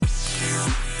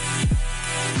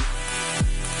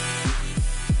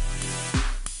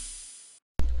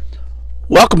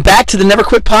Welcome back to the Never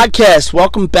Quit Podcast.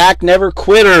 Welcome back, Never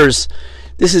Quitters.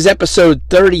 This is episode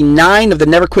 39 of the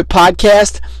Never Quit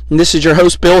Podcast, and this is your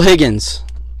host, Bill Higgins.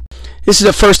 This is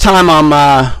the first time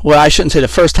I shouldn't say the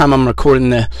first time I'm recording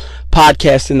the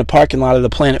podcast in the parking lot of the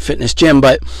Planet Fitness gym,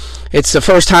 but it's the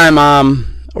first time,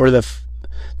 or the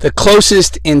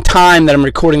closest in time that I'm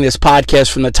recording this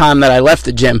podcast from the time that I left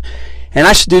the gym. And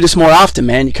I should do this more often,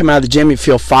 man. You come out of the gym, you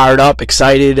feel fired up,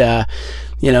 excited,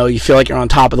 you feel like you're on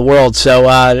top of the world. So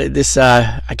I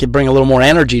could bring a little more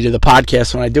energy to the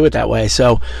podcast when I do it that way.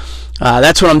 So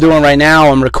that's what I'm doing right now.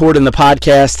 I'm recording the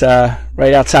podcast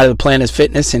right outside of the Planet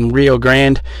Fitness in Rio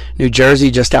Grande, New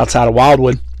Jersey, just outside of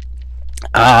Wildwood.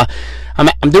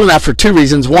 I'm doing that for two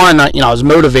reasons. One, I was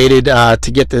motivated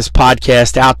to get this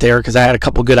podcast out there because I had a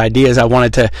couple good ideas I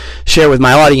wanted to share with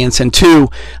my audience. And two,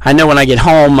 I know when I get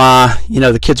home,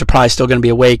 the kids are probably still going to be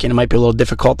awake, and it might be a little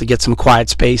difficult to get some quiet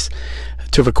space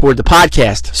to record the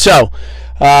podcast. So,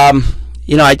 I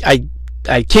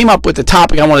came up with the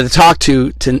topic I wanted to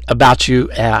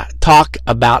talk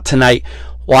about tonight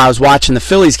while I was watching the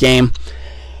Phillies game.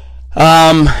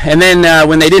 And then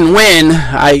when they didn't win,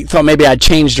 I thought maybe I'd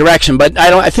change direction, but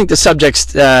I think the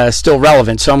subject's still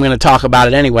relevant, so I'm going to talk about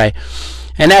it anyway.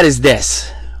 And that is this: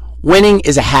 winning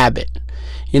is a habit.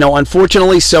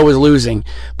 Unfortunately, so is losing.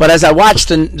 But as I watched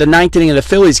the ninth inning of the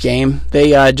Phillies game,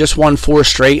 they just won 4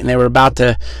 straight, and they were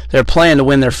playing to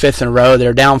win their 5th in a row.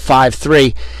 They're down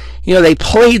 5-3. They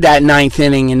played that ninth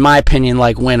inning, in my opinion,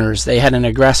 like winners. They had an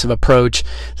aggressive approach.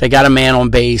 They got a man on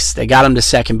base. They got him to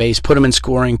second base, put him in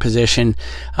scoring position.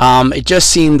 It just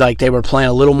seemed like they were playing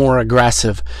a little more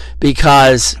aggressive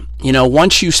because,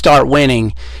 once you start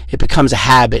winning, it becomes a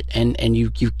habit, and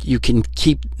you can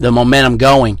keep the momentum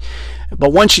going.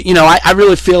 But once I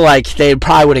really feel like they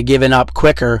probably would have given up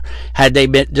quicker had they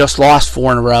just lost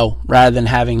 4 in a row rather than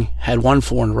having had won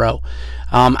 4 in a row.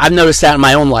 I've noticed that in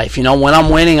my own life. When I'm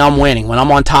winning, I'm winning. When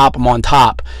I'm on top, I'm on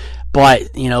top.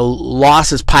 But,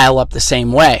 losses pile up the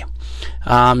same way.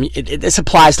 This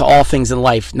applies to all things in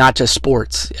life, not just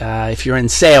sports. If you're in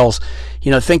sales,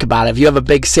 think about it. If you have a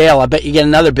big sale, I bet you get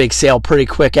another big sale pretty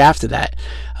quick after that.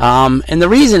 And the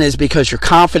reason is because your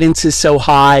confidence is so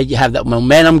high. You have that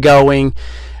momentum going.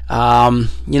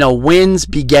 Wins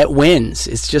beget wins.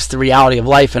 It's just the reality of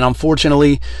life. And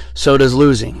unfortunately, so does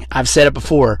losing. I've said it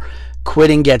before.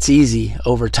 Quitting gets easy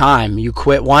over time. You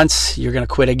quit once, you're going to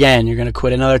quit again. You're going to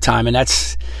quit another time. And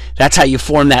that's how you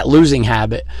form that losing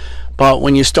habit. But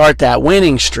when you start that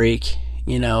winning streak,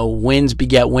 wins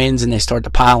beget wins, and they start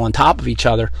to pile on top of each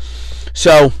other.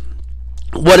 So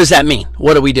what does that mean?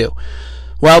 What do we do?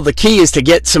 Well, the key is to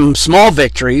get some small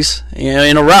victories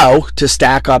in a row to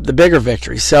stack up the bigger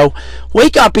victories. So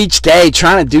wake up each day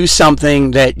trying to do something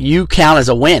that you count as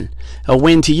a win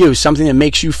to you, something that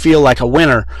makes you feel like a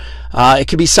winner. It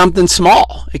could be something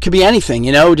small. It could be anything,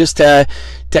 just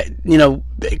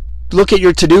look at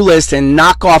your to-do list and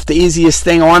knock off the easiest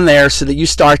thing on there so that you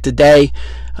start the day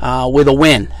with a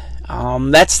win.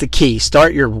 That's the key.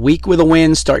 Start your week with a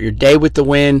win. Start your day with the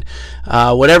win.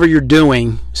 Whatever you're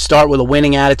doing, start with a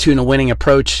winning attitude and a winning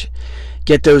approach.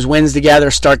 Get those wins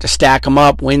together. Start to stack them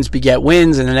up. Wins beget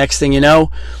wins. And the next thing you know,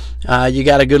 you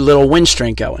got a good little win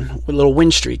streak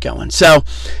going. So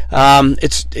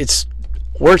it's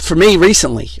worked for me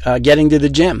recently, getting to the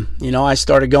gym. I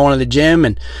started going to the gym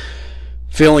and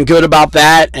feeling good about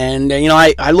that. And,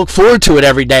 I look forward to it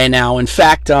every day now. In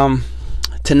fact,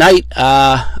 tonight,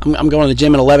 I'm going to the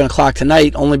gym at 11 o'clock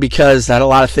tonight only because I had a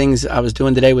lot of things I was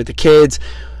doing today with the kids.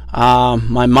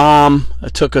 My mom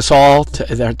took us all, took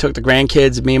the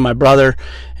grandkids, me and my brother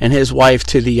and his wife,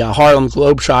 to the Harlem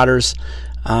Globetrotters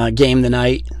game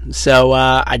tonight. So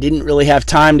I didn't really have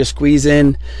time to squeeze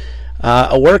in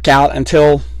a workout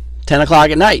until 10 o'clock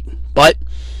at night. But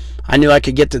I knew I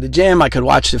could get to the gym. I could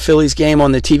watch the Phillies game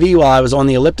on the TV while I was on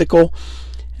the elliptical,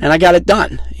 and I got it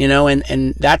done.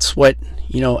 And that's what,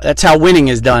 that's how winning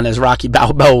is done, as Rocky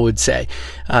Balboa would say.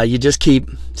 You just keep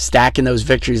stacking those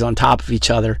victories on top of each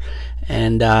other,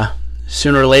 and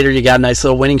sooner or later you got a nice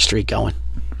little winning streak going.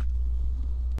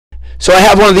 So I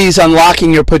have one of these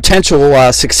unlocking your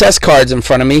potential success cards in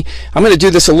front of me. I'm going to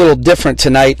do this a little different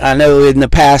tonight. I know in the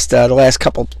past, the last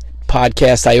couple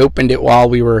podcasts, I opened it while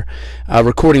we were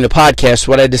recording the podcast.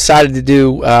 What I decided to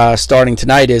do starting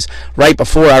tonight is right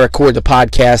before I record the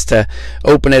podcast to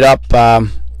open it up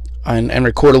and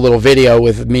record a little video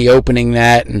with me opening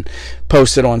that and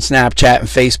post it on Snapchat and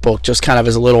Facebook, just kind of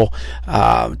as a little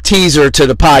teaser to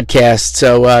the podcast.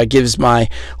 So it gives my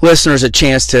listeners a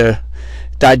chance to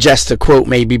digest a quote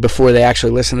maybe before they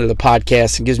actually listen to the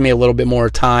podcast, and gives me a little bit more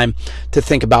time to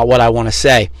think about what I want to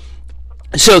say.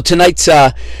 So tonight's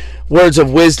words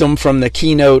of wisdom from the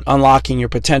keynote Unlocking Your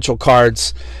Potential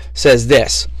cards says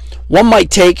this: one might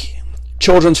take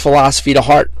children's philosophy to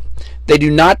heart. They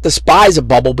do not despise a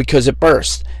bubble because it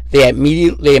bursts. They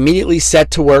immediately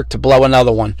set to work to blow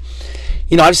another one.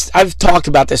 I've talked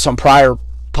about this on prior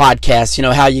podcasts,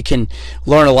 how you can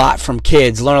learn a lot from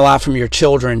kids, learn a lot from your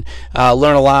children,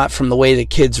 learn a lot from the way that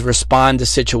kids respond to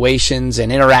situations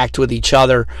and interact with each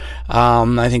other.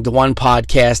 I think the one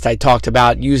podcast I talked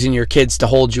about using your kids to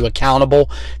hold you accountable.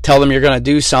 Tell them you're going to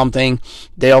do something,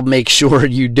 they'll make sure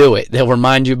you do it. They'll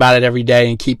remind you about it every day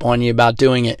and keep on you about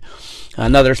doing it.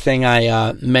 Another thing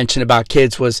I mentioned about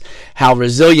kids was how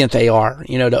resilient they are,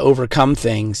 to overcome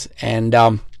things.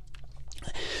 And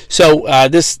so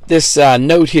this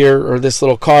note here, or this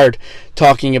little card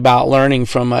talking about learning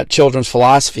from children's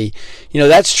philosophy,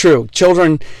 that's true.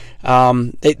 Children,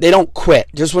 they don't quit.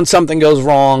 Just when something goes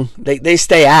wrong, they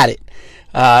stay at it.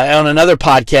 On another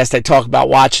podcast, I talk about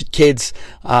watching kids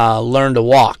learn to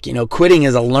walk. Quitting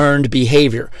is a learned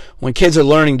behavior. When kids are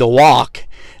learning to walk,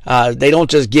 they don't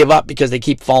just give up because they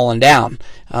keep falling down.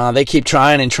 They keep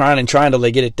trying and trying and trying till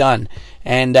they get it done.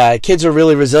 And kids are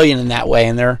really resilient in that way,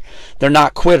 and they're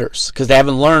not quitters because they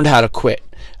haven't learned how to quit.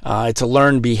 It's a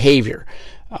learned behavior.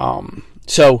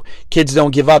 So kids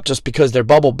don't give up just because their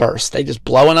bubble bursts. They just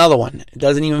blow another one. It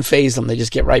doesn't even faze them. They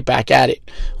just get right back at it.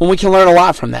 And we can learn a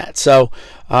lot from that. So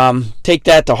take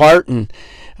that to heart and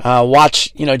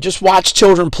watch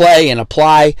children play and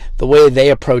apply the way they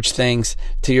approach things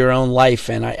to your own life,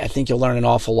 and I think you'll learn an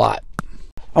awful lot.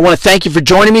 I want to thank you for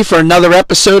joining me for another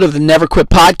episode of the Never Quit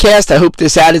Podcast. I hope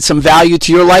this added some value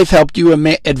to your life, helped you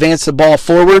advance the ball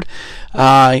forward,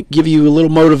 give you a little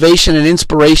motivation and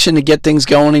inspiration to get things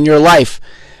going in your life.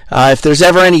 If there's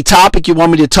ever any topic you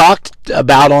want me to talk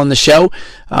about on the show,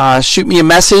 shoot me a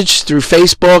message through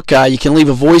Facebook. You can leave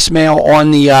a voicemail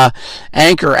on the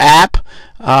Anchor app.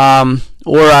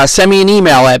 Or send me an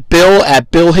email at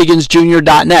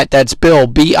bill@billhigginsjr.net. That's Bill,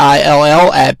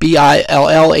 BILL, at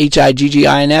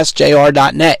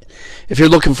BILLHIGGINSJR.net. If you're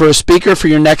looking for a speaker for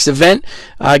your next event,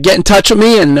 get in touch with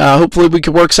me, and hopefully we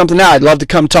can work something out. I'd love to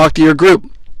come talk to your group.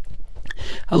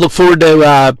 I look forward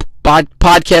to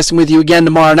podcasting with you again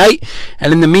tomorrow night.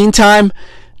 And in the meantime,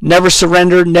 never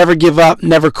surrender, never give up,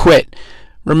 never quit.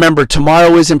 Remember,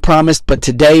 tomorrow isn't promised, but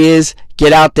today is.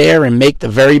 Get out there and make the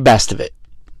very best of it.